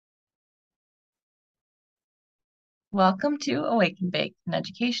Welcome to Awake and Bake, an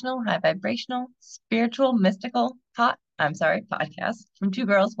educational, high vibrational, spiritual, mystical podcast from two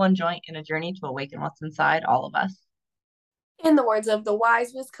girls, one joint, in a journey to awaken what's inside all of us. In the words of the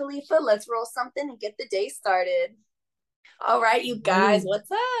wise Wiz Khalifa, let's roll something and get the day started. All right, you guys, Ooh.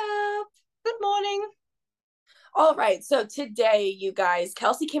 what's up? Good morning. All right, so today, you guys,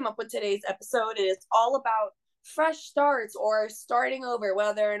 Kelsey came up with today's episode. It is all about fresh starts or starting over,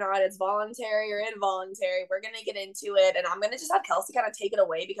 whether or not it's voluntary or involuntary. We're going to get into it, and I'm going to just have Kelsey kind of take it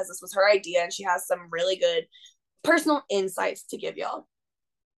away because this was her idea, and she has some really good personal insights to give y'all.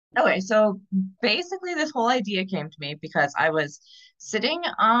 Okay, so basically, this whole idea came to me because I was sitting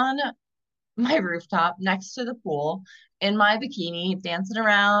on my rooftop next to the pool in my bikini, dancing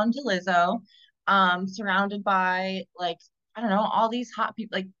around to Lizzo, surrounded by like, I don't know, all these hot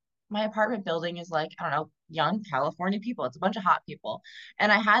people. Like my apartment building is like, I don't know, young California people. It's a bunch of hot people.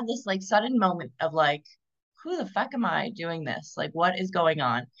 And I had this like sudden moment of like, who the fuck am I doing this? Like, what is going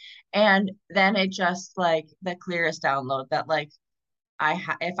on? And then it just like the clearest download that like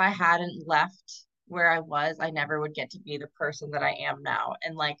if I hadn't left where I was, I never would get to be the person that I am now.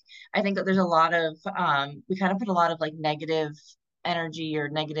 And like I think that there's a lot of we kind of put a lot of like negative energy or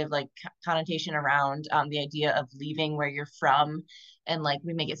negative like connotation around the idea of leaving where you're from, and like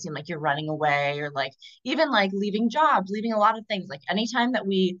we make it seem like you're running away, or like even like leaving jobs, leaving a lot of things. Like anytime that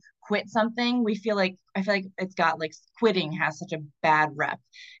we quit something, we feel like I feel like it's got like quitting has such a bad rep.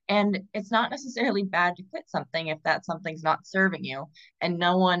 And it's not necessarily bad to quit something if that something's not serving you, and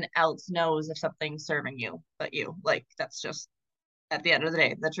no one else knows if something's serving you but you. Like that's just at the end of the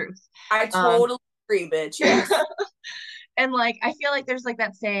day the truth. I Um totally agree, bitch. Yes. and like I feel like there's like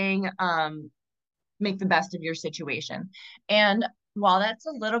that saying, make the best of your situation. And while that's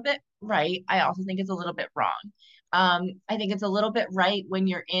a little bit right, I also think it's a little bit wrong. I think it's a little bit right when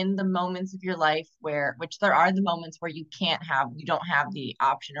you're in the moments of your life where, which there are the moments where you don't have the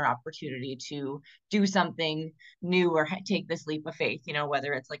option or opportunity to do something new or take this leap of faith, you know,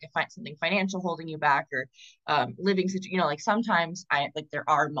 whether it's like something financial holding you back, or you know, like sometimes like there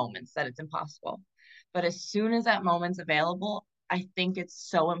are moments that it's impossible. But as soon as that moment's available, I think it's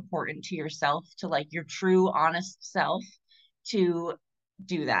so important to yourself, to like your true, honest self, to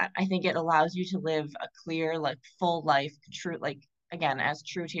do that. I think it allows you to live a clear, like full life, true, like again, as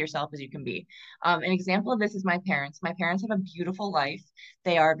true to yourself as you can be. An example of this is my parents. My parents have a beautiful life.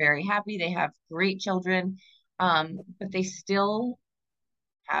 They are very happy. They have great children, but they still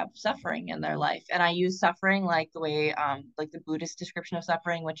have suffering in their life. And I use suffering like the way like the Buddhist description of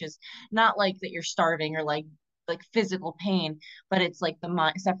suffering, which is not like that you're starving or like physical pain, but it's like the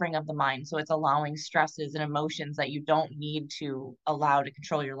mind, suffering of the mind. So it's allowing stresses and emotions that you don't need to allow to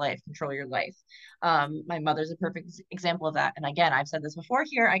control your life. My mother's a perfect example of that. And again, I've said this before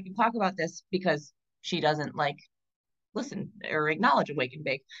here. I can talk about this because she doesn't like listen or acknowledge Awake and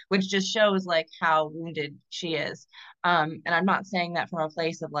Bake, which just shows like how wounded she is. And I'm not saying that from a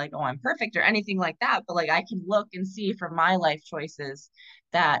place of like, oh, I'm perfect or anything like that, but like I can look and see from my life choices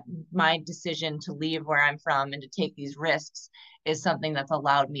that my decision to leave where I'm from and to take these risks is something that's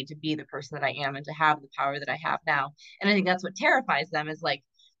allowed me to be the person that I am and to have the power that I have now. And I think that's what terrifies them, is like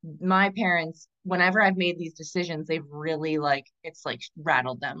my parents, whenever I've made these decisions, they've really like it's like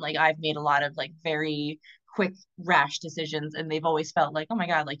rattled them. Like I've made a lot of like very quick rash decisions, and they've always felt like, oh my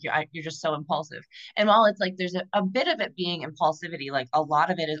god, like you're just so impulsive. And while it's like there's a bit of it being impulsivity, like a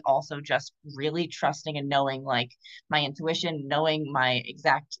lot of it is also just really trusting and knowing like my intuition, knowing my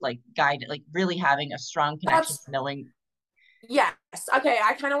exact like guide, like really having a strong connection That's to knowing. Yes. Okay.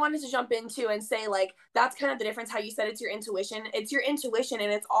 I kind of wanted to jump into and say, like, that's kind of the difference. How you said it's your intuition. It's your intuition.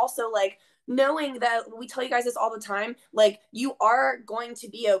 And it's also like knowing that we tell you guys this all the time. Like, you are going to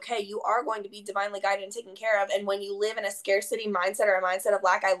be okay. You are going to be divinely guided and taken care of. And when you live in a scarcity mindset or a mindset of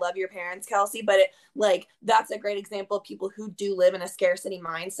lack, I love your parents, Kelsey, but like, that's a great example of people who do live in a scarcity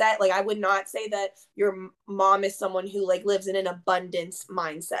mindset. Like, I would not say that your mom is someone who like lives in an abundance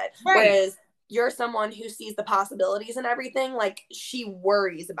mindset. Right. Whereas you're someone who sees the possibilities and everything, like she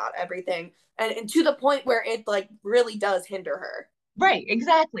worries about everything, and to the point where it like really does hinder her. Right,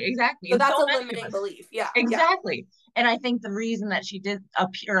 exactly. So And so that's a many of limiting us. belief. Yeah, yeah. Exactly. And I think the reason that she did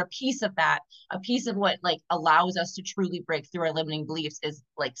or a piece of that, a piece of what like allows us to truly break through our limiting beliefs is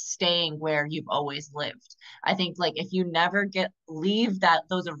like staying where you've always lived. I think like if you never get leave that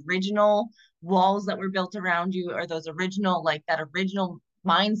those original walls that were built around you, or those original like that original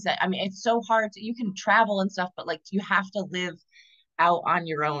mindset. I mean, it's so hard to, you can travel and stuff, but like you have to live out on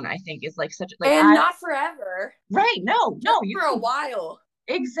your own. I think is like such like And I not forever, right, no, just you for a can. while.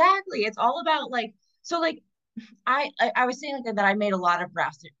 Exactly. It's all about like, so like I was saying like that I made a lot of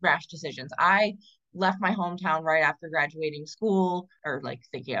rash decisions. I left my hometown right after graduating school, or like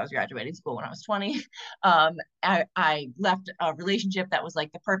thinking I was graduating school when I was 20. I left a relationship that was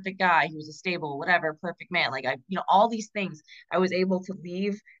like the perfect guy. He was a stable, whatever, perfect man. Like all these things I was able to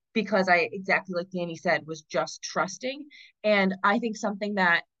leave because I, exactly like Danny said, was just trusting. And I think something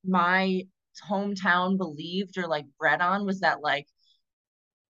that my hometown believed or like bred on was that like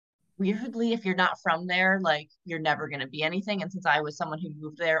weirdly, if you're not from there, like you're never going to be anything. And since I was someone who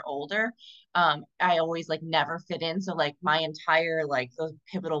moved there older, I always like never fit in. So like my entire like those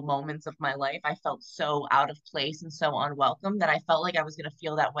pivotal moments of my life, I felt so out of place and so unwelcome that I felt like I was going to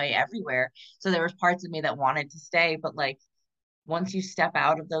feel that way everywhere. So there was parts of me that wanted to stay, but like once you step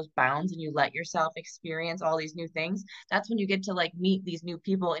out of those bounds and you let yourself experience all these new things, that's when you get to like meet these new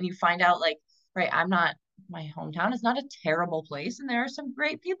people and you find out like, right, I'm not, my hometown is not a terrible place and there are some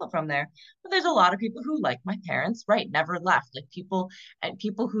great people from there, but there's a lot of people who, like my parents, right, never left. Like people, and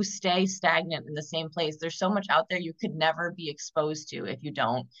people who stay stagnant in the same place, there's so much out there you could never be exposed to if you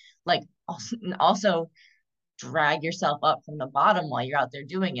don't like also drag yourself up from the bottom while you're out there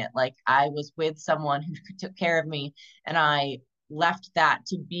doing it. Like I was with someone who took care of me and I left that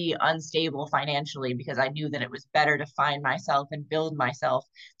to be unstable financially because I knew that it was better to find myself and build myself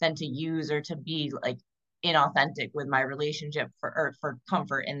than to use or to be like inauthentic with my relationship for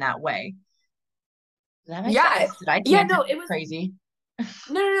comfort in that way. Does that make Yeah. sense? Did I Yeah, tangent no, it was crazy?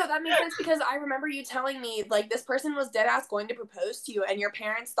 no, that makes sense because I remember you telling me like this person was dead ass going to propose to you, and your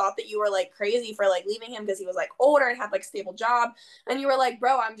parents thought that you were like crazy for like leaving him because he was like older and had like stable job, and you were like,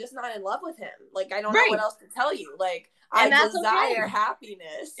 bro, I'm just not in love with him. Like I don't know what Right. else to tell you. Like And I that's desire okay.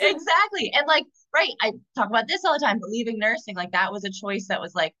 happiness. Exactly. And like, right, I talk about this all the time, but leaving nursing, like that was a choice that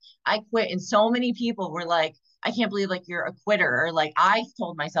was like, I quit. And so many people were like, I can't believe like you're a quitter. Or like I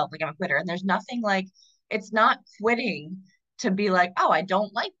told myself like I'm a quitter. And there's nothing like it's not quitting to be like, oh, I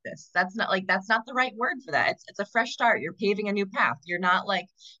don't like this. That's not like that's not the right word for that. It's a fresh start. You're paving a new path. You're not like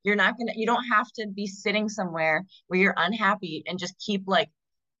you're not gonna you don't have to be sitting somewhere where you're unhappy and just keep like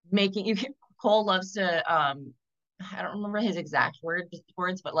making you can Cole loves to I don't remember his exact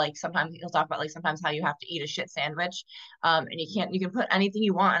words, but like sometimes he'll talk about like sometimes how you have to eat a shit sandwich. And you can put anything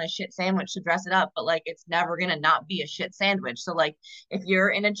you want on a shit sandwich to dress it up, but like it's never gonna not be a shit sandwich. So like if you're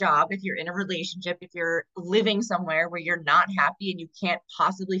in a job, if you're in a relationship, if you're living somewhere where you're not happy and you can't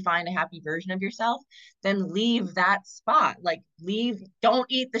possibly find a happy version of yourself, then leave that spot. Like leave, don't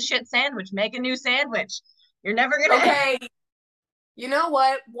eat the shit sandwich, make a new sandwich. You're never gonna Okay, you know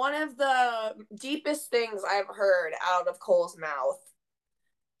what? One of the deepest things I've heard out of Cole's mouth,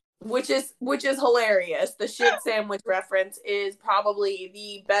 which is hilarious. The shit sandwich reference is probably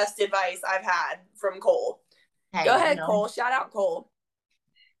the best advice I've had from Cole. Go hey, ahead, Cole. Shout out Cole.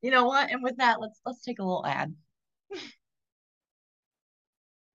 you know what? And with that, let's take a little ad.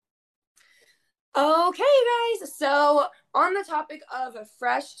 Okay, guys. So, on the topic of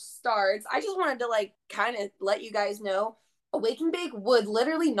fresh starts, I just wanted to like kind of let you guys know Awake and Bake would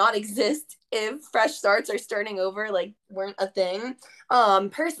literally not exist if fresh starts or starting over like weren't a thing.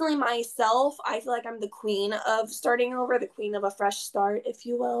 Personally myself, I feel like I'm the queen of starting over, the queen of a fresh start, if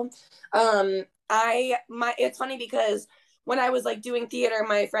you will. I my it's funny because when I was like doing theater,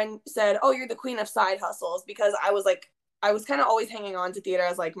 my friend said, "Oh, you're the queen of side hustles," because I was kind of always hanging on to theater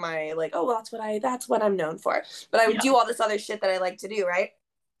as like my like, oh, well, that's what I'm known for. But I would Yeah. do all this other shit that I like to do, right?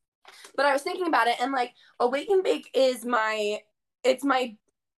 But I was thinking about it, and like Awake and Bake is my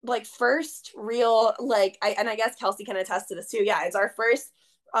like first real like I guess Kelsey can attest to this too. Yeah, it's our first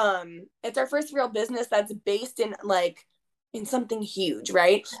real business that's based in like in something huge,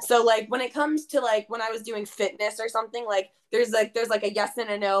 right? So like when it comes to like when I was doing fitness or something, like there's like a yes and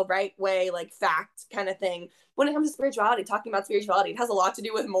a no right way like fact kind of thing. When it comes to spirituality, talking about spirituality, it has a lot to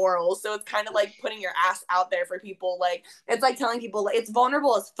do with morals. So it's kind of like putting your ass out there for people. Like it's like telling people like, it's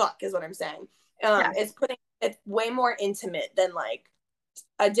vulnerable as fuck is what I'm saying. Yes. It's way more intimate than like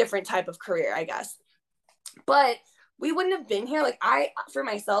a different type of career, I guess. But we wouldn't have been here. Like I, for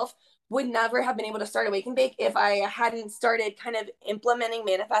myself, would never have been able to start Awake and Bake if I hadn't started kind of implementing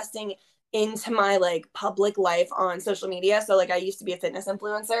manifesting into my like public life on social media. So like I used to be a fitness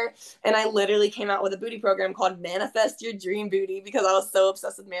influencer and I literally came out with a booty program called Manifest Your Dream Booty because I was so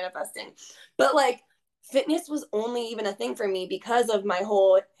obsessed with manifesting. But like fitness was only even a thing for me because of my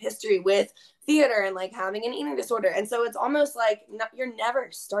whole history with theater and like having an eating disorder. And so it's almost like you're never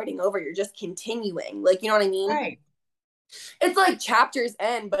starting over, you're just continuing. Like, you know what I mean? Right. It's like chapters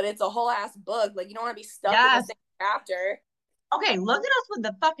end, but it's a whole ass book. Like, you don't want to be stuck in the Yes. same chapter. Okay, look at us with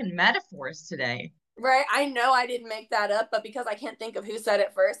the fucking metaphors today. Right? I know I didn't make that up, but because I can't think of who said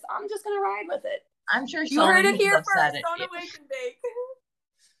it first, I'm just gonna ride with it. I'm sure You so heard many it people here have said first it. on Awake and Bake.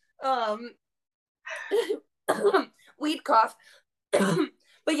 um weed cough.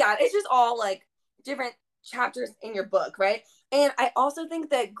 But yeah, it's just all like different chapters in your book, right? And I also think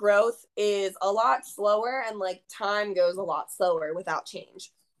that growth is a lot slower and like time goes a lot slower without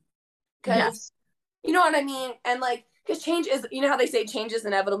change. Because Yes. you know what I mean? And like, because change is, you know how they say change is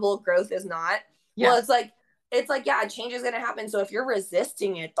inevitable, growth is not? Well, Yes. it's like, yeah, change is going to happen. So if you're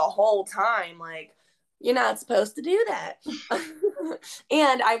resisting it the whole time, like, you're not supposed to do that.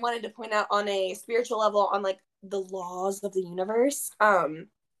 And I wanted to point out on a spiritual level, on like the laws of the universe.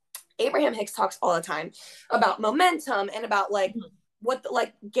 Abraham Hicks talks all the time about momentum and about like Mhm. what the,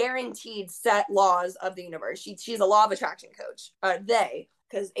 like guaranteed set laws of the universe. She's a law of attraction coach.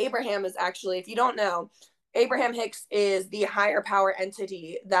 Because Abraham is actually, if you don't know, Abraham Hicks is the higher power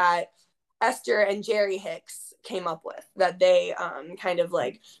entity that Esther and Jerry Hicks came up with, that they kind of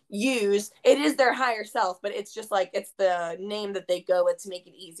like use. It is their higher self, but it's just like it's the name that they go with to make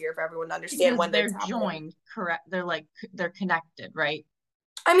it easier for everyone to understand Because when they're it's happening. joined, correct? They're like they're connected, right?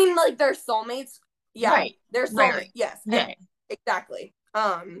 I mean, like they're soulmates. Yeah, Right. they're Right, soulmates. right. Yes, and Yeah. exactly.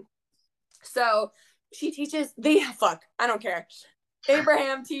 So she teaches the fuck. I don't care.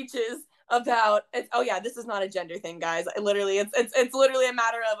 Abraham teaches about it's. Oh yeah, this is not a gender thing, guys. Literally, it's literally a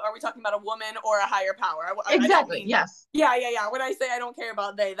matter of are we talking about a woman or a higher power? I don't Exactly. mean. Yes. Yeah. When I say I don't care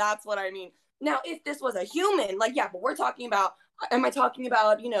about they, that's what I mean. Now, if this was a human, like yeah, but we're talking about. Am I talking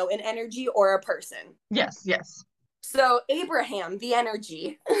about an energy or a person? Yes. Yes. So Abraham, the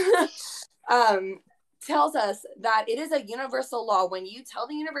energy, um, tells us that it is a universal law when you tell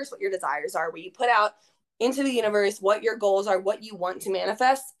the universe what your desires are, when you put out into the universe what your goals are, what you want to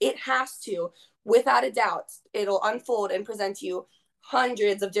manifest, it has to, without a doubt, it'll unfold and present you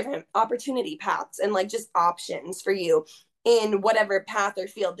hundreds of different opportunity paths and like just options for you in whatever path or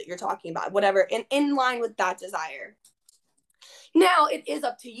field that you're talking about, whatever in line with that desire. Now it is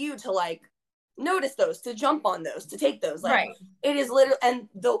up to you to like notice those, to jump on those, to take those. Like Right. it is literally, and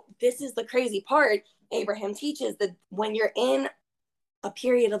though this is the crazy part, Abraham teaches that when you're in a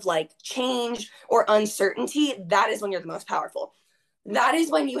period of like change or uncertainty, that is when you're the most powerful. That is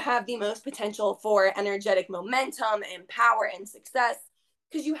when you have the most potential for energetic momentum and power and success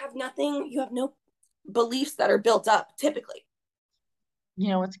because you have nothing, you have no beliefs that are built up typically. You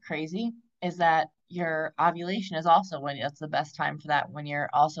know what's crazy is that your ovulation is also when it's the best time for that, when you're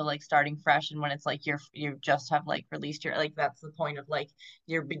also like starting fresh and when it's like you just have like released your like that's the point of like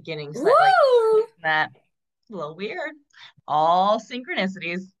your beginning like Woo! that. A little weird. All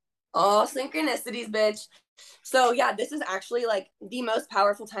synchronicities. All synchronicities, bitch. So yeah, this is actually like the most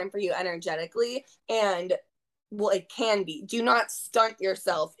powerful time for you energetically, and well, it can be. Do not stunt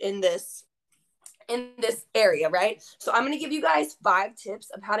yourself in this area, right? So I'm going to give you guys 5 tips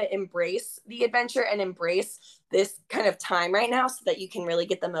of how to embrace the adventure and embrace this kind of time right now so that you can really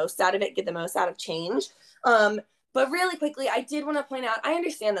get the most out of it, get the most out of change. But really quickly, I did want to point out, I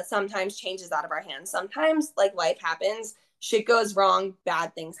understand that sometimes change is out of our hands. Sometimes like life happens, shit goes wrong,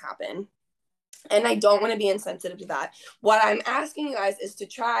 bad things happen. And I don't want to be insensitive to that. What I'm asking you guys is to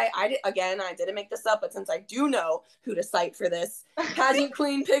try. I didn't make this up, but since I do know who to cite for this, pageant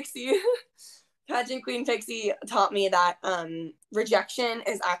queen Pixie, pageant queen Pixie taught me that rejection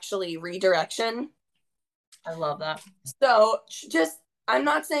is actually redirection. I love that. So just, I'm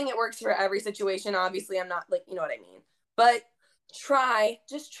not saying it works for every situation. Obviously, I'm not like, you know what I mean. But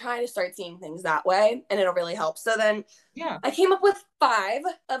just try to start seeing things that way, and it'll really help. So then Yeah. I came up with 5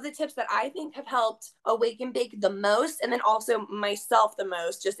 of the tips that I think have helped awaken bake the most, and then also myself the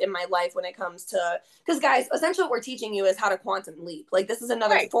most, just in my life when it comes to, because guys, essentially what we're teaching you is how to quantum leap. Like this is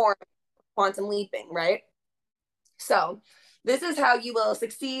another Right. form of quantum leaping, right? So this is how you will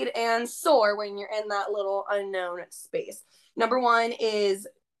succeed and soar when you're in that little unknown space. Number 1 is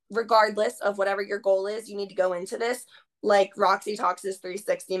regardless of whatever your goal is, you need to go into this like Roxy talks this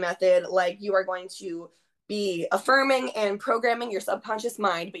 360 method. Like you are going to be affirming and programming your subconscious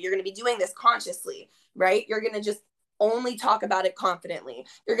mind, but you're going to be doing this consciously, right? You're going to just only talk about it confidently.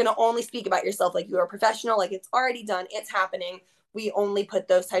 You're going to only speak about yourself like you are a professional, like it's already done, it's happening. We only put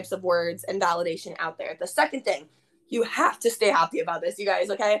those types of words and validation out there. The second thing, you have to stay happy about this, you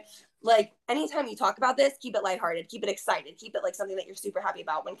guys, okay? Like anytime you talk about this, keep it lighthearted, keep it excited, keep it like something that you're super happy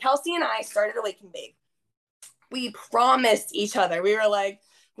about. When Kelsey and I started Awaken Big, we promised each other, we were like,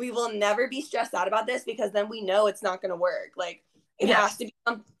 we will never be stressed out about this because then we know it's not going to work. Like it has Yes. to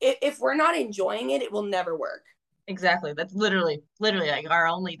be, if we're not enjoying it, it will never work. Exactly. That's literally like our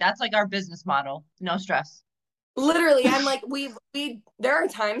only that's like our business model. No stress. Literally, and like we there are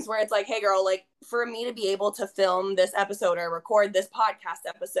times where it's like, hey girl, like for me to be able to film this episode or record this podcast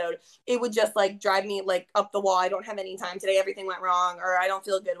episode, it would just like drive me like up the wall. I don't have any time today, everything went wrong, or I don't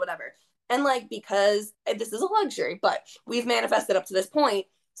feel good, whatever. And like, because this is a luxury, but we've manifested up to this point,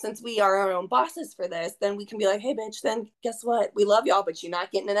 since we are our own bosses for this, then we can be like, hey, bitch, then guess what? We love y'all, but you're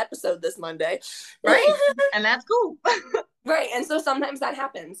not getting an episode this Monday. Right. And that's cool. Right. And so sometimes that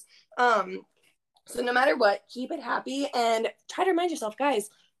happens. So no matter what, keep it happy and try to remind yourself, guys,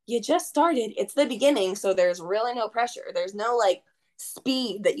 you just started. It's the beginning. So there's really no pressure. There's no like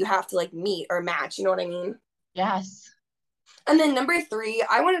speed that you have to like meet or match. You know what I mean? Yes. And then number 3,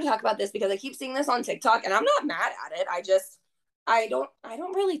 I wanted to talk about this because I keep seeing this on TikTok and I'm not mad at it. I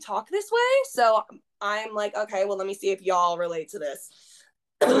don't really talk this way. So I'm like, okay, well, let me see if y'all relate to this.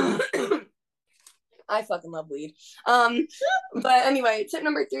 I fucking love weed. But anyway, tip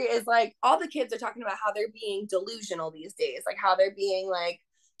number 3 is like all the kids are talking about how they're being delusional these days, like how they're being like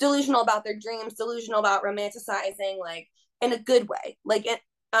delusional about their dreams, delusional about romanticizing, like in a good way. Like it,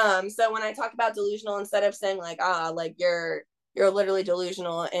 so when I talk about delusional, instead of saying like like you're literally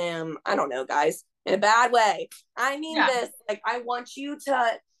delusional, and I don't know, guys, in a bad way. I mean this, like I want you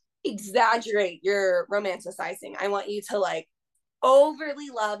to exaggerate your romanticizing. I want you to like overly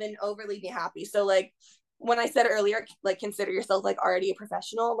love and overly be happy. So like when I said earlier, like consider yourself like already a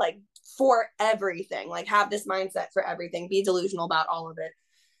professional, like for everything, like have this mindset for everything, be delusional about all of it.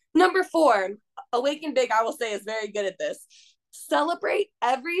 Number 4, Awaken Big, I will say, is very good at this. Celebrate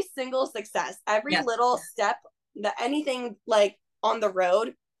every single success, every little step, that anything like on the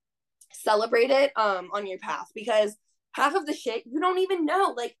road, celebrate it on your path, because half of the shit you don't even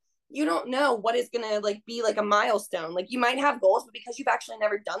know. Like you don't know what is gonna like be like a milestone. Like you might have goals, but because you've actually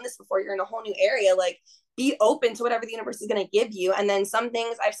never done this before, you're in a whole new area. Like be open to whatever the universe is gonna give you. And then some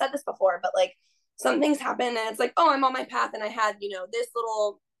things, I've said this before, but like some things happen and it's like, oh, I'm on my path and I had, this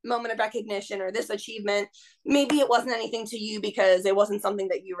little moment of recognition or this achievement. Maybe it wasn't anything to you because it wasn't something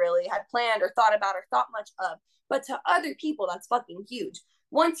that you really had planned or thought about or thought much of. But to other people, that's fucking huge.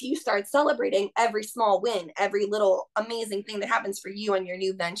 Once you start celebrating every small win, every little amazing thing that happens for you and your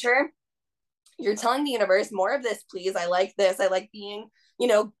new venture, you're telling the universe, more of this, please. I like this. I like being,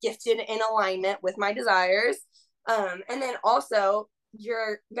 gifted in alignment with my desires. And then also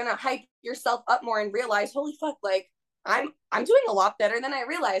you're gonna hype yourself up more and realize, holy fuck, like I'm doing a lot better than I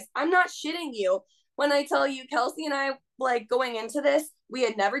realized. I'm not shitting you when I tell you, Kelsey and I, like going into this, we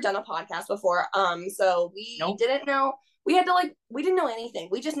had never done a podcast before. So we didn't know, we didn't know anything.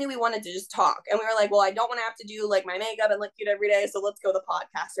 We just knew we wanted to just talk. And we were like, well, I don't want to have to do like my makeup and look cute every day. So let's go the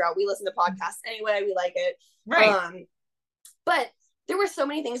podcast route. We listen to podcasts anyway. We like it. Right. But there were so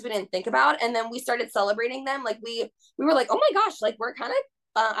many things we didn't think about. And then we started celebrating them. Like we were like, oh my gosh, like we're kind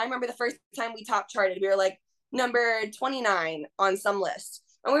of, I remember the first time we top charted, we were like number 29 on some list.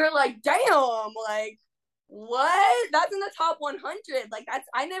 And we were like, damn, like, what? That's in the top 100. Like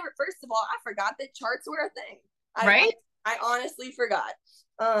first of all, I forgot that charts were a thing. I honestly forgot.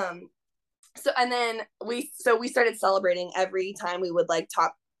 So and then we started celebrating every time we would like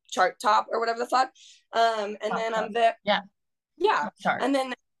chart top or whatever the fuck. And top then I'm there. Yeah. And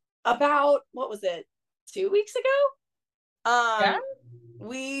then about, what was it, 2 weeks ago?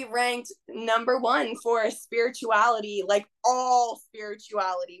 We ranked number 1 for spirituality, like all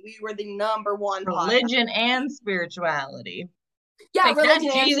spirituality. We were the number 1 religion podcast. And spirituality. Yeah, like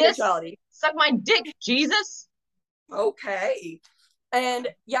religion and Jesus? Spirituality. Suck my dick, Jesus. Okay. And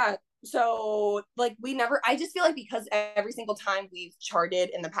yeah, so like I just feel like because every single time we've charted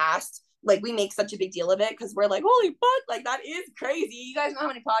in the past, like we make such a big deal of it because we're like, holy fuck, like that is crazy. You guys know how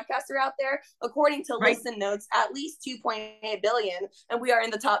many podcasts are out there? According to Listen Notes, at least 2.8 billion, and we are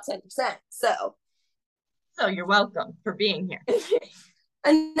in the top 10%. So you're welcome for being here.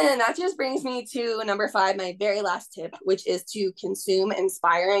 And then that just brings me to number 5, my very last tip, which is to consume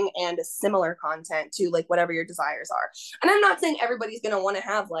inspiring and similar content to like whatever your desires are. And I'm not saying everybody's going to want to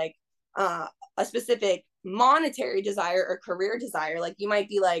have like a specific monetary desire or career desire. Like you might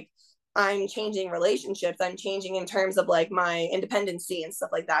be like, I'm changing relationships. I'm changing in terms of like my independency and stuff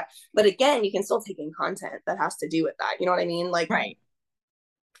like that. But again, you can still take in content that has to do with that. You know what I mean? Like,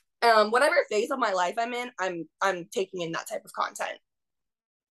 whatever phase of my life I'm in, I'm taking in that type of content.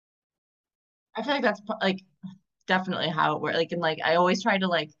 I feel like that's like definitely how it works. Like, and like I always try to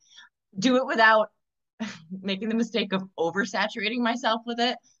like do it without making the mistake of oversaturating myself with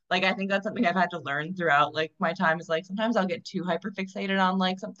it. Like I think that's something I've had to learn throughout like my time, is like sometimes I'll get too hyper fixated on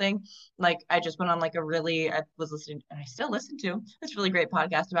like something. Like I just went on like I was listening, and I still listen to this really great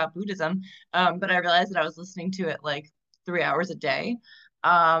podcast about Buddhism. But I realized that I was listening to it like 3 hours a day.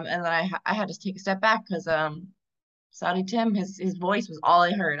 And then I had to take a step back because Saudi Tim, his voice was all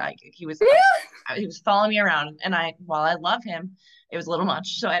I heard. He was following me around, and while I love him, it was a little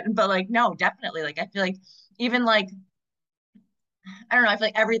much. So, but like, no, definitely, like I feel like even like I don't know, I feel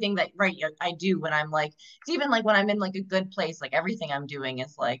like everything that right I do when I'm like it's even like when I'm in like a good place, like everything I'm doing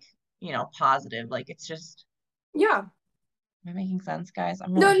is like, positive. Like it's just Yeah. am I making sense, guys?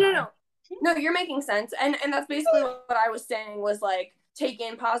 I'm No, really no, trying. no. No, you're making sense. And that's basically what I was saying was like take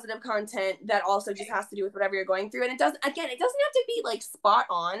in positive content that also just has to do with whatever you're going through. And it doesn't again, it doesn't have to be like spot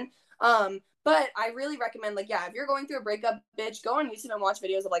on. But I really recommend like, yeah, if you're going through a breakup, bitch, go on YouTube and watch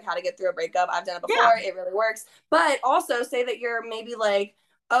videos of like how to get through a breakup. I've done it Yeah. before, it really works. But also say that you're maybe like,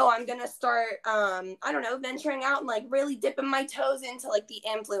 oh, I'm gonna start I don't know, venturing out and like really dipping my toes into like the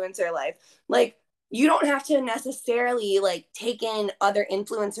influencer life. Like you don't have to necessarily like take in other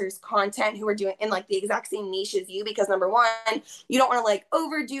influencers content who are doing in like the exact same niche as you, because number one, you don't want to like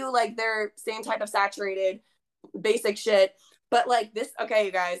overdo like their same type of saturated basic shit. But like this, okay,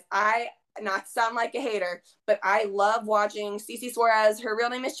 you guys, I not sound like a hater, but I love watching Cece Suarez. Her real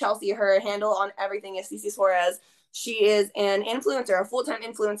name is Chelsea. Her handle on everything is Cece Suarez. She is an influencer, a full-time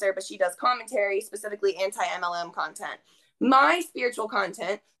influencer, but she does commentary, specifically anti-MLM content. My spiritual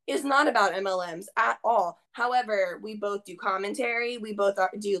content is not about MLMs at all. However, we both do commentary. We both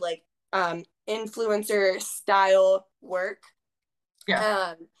do like influencer style work.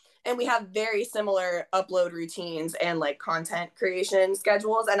 Yeah. Um, and we have very similar upload routines and like content creation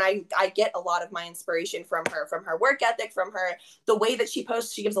schedules. And I get a lot of my inspiration from her work ethic, from her, the way that she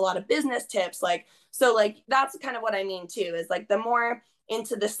posts. She gives a lot of business tips. Like, so like, that's kind of what I mean too, is like the more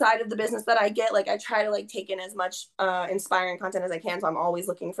into the side of the business that I get, like I try to like take in as much inspiring content as I can. So I'm always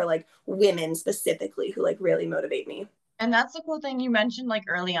looking for like women specifically who like really motivate me. And that's the cool thing you mentioned like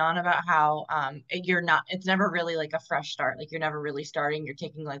early on about how you're not it's never really like a fresh start. Like you're never really starting. You're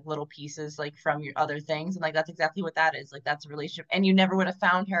taking like little pieces like from your other things. And like that's exactly what that is. Like that's a relationship. And you never would have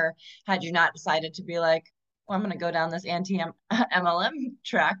found her had you not decided to be like, well, I'm gonna go down this anti MLM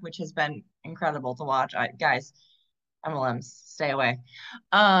track, which has been incredible to watch. Guys, MLMs, stay away.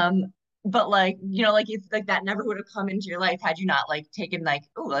 Um, but like, like it's like that never would have come into your life had you not like taken like,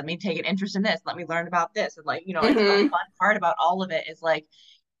 oh, let me take an interest in this, let me learn about this. And like, I think the Mm-hmm. fun part about all of it is like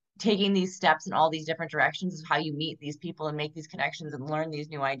taking these steps in all these different directions is how you meet these people and make these connections and learn these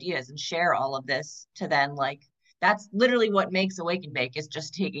new ideas and share all of this to then like that's literally what makes Awake and Bake is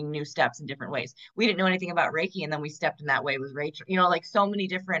just taking new steps in different ways. We didn't know anything about Reiki and then we stepped in that way with Rachel. Like so many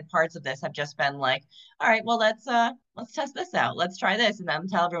different parts of this have just been like, all right, well let's test this out. Let's try this and then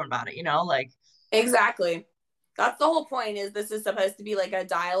tell everyone about it, like Exactly. That's the whole point, is this is supposed to be like a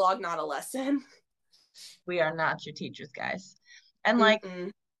dialogue, not a lesson. we are not your teachers, guys. And like Mm-mm.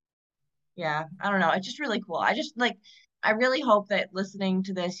 yeah, I don't know. It's just really cool. I just like, I really hope that listening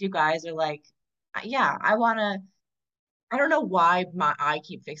to this, you guys are like, yeah, I don't know why I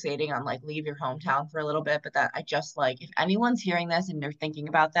keep fixating on like leave your hometown for a little bit, but that I just like, if anyone's hearing this and they're thinking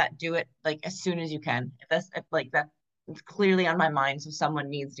about that, do it like as soon as you can. If like that, it's clearly on my mind, so someone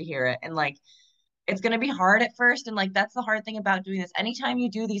needs to hear it. And like, it's going to be hard at first, and like that's the hard thing about doing this. Anytime you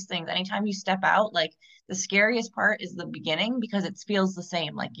do these things, anytime you step out, like the scariest part is the beginning because it feels the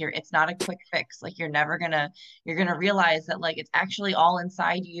same. Like it's not a quick fix. Like you're going to realize that like it's actually all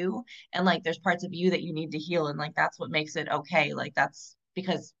inside you, and like there's parts of you that you need to heal, and like that's what makes it okay. Like that's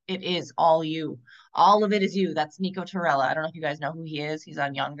because it is all you. All of it is you. That's Nico Torella. I don't know if you guys know who he is. He's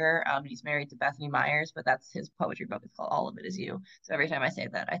on Younger. He's married to Bethany Myers, but that's his poetry book. It's called All of It Is You. So every time I say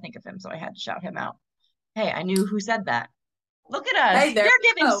that, I think of him. So I had to shout him out. Hey, I knew who said that. Look at us. Hey, We there are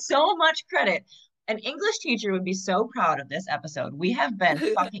you giving so much credit. An English teacher would be so proud of this episode. We have been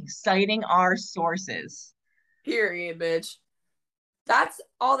go. fucking citing our sources. Period, bitch. That's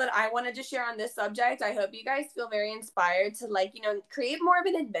all that I wanted to share on this subject. I hope you guys feel very inspired to like, create more of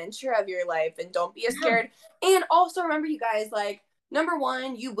an adventure of your life and don't be as Yeah. scared. And also remember, you guys, like, number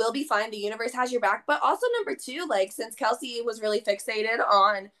one, you will be fine. The universe has your back. But also number two, like, since Kelsey was really fixated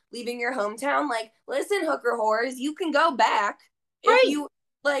on leaving your hometown, like, listen, hooker whores, you can go back if Right. you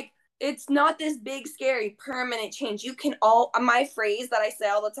like. It's not this big scary permanent change. You can all, my phrase that I say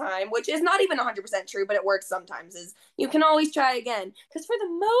all the time, which is not even 100% true, but it works sometimes, is you can always try again. Because for the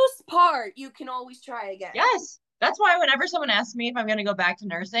most part, you can always try again. Yes. That's why whenever someone asks me if I'm going to go back to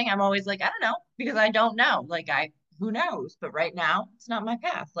nursing, I'm always like, I don't know, because I don't know. Like, who knows? But right now, it's not my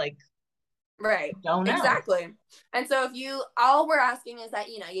path. Like, Right. don't know. Exactly. And so if you, all we're asking is that,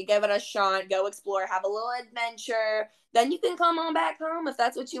 you give it a shot, go explore, have a little adventure, then you can come on back home if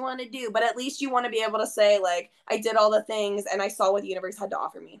that's what you want to do. But at least you want to be able to say, like, I did all the things and I saw what the universe had to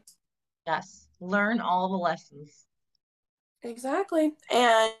offer me. Yes. Learn all the lessons. Exactly.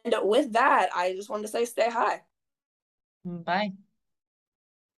 And with that, I just wanted to say stay high. Bye.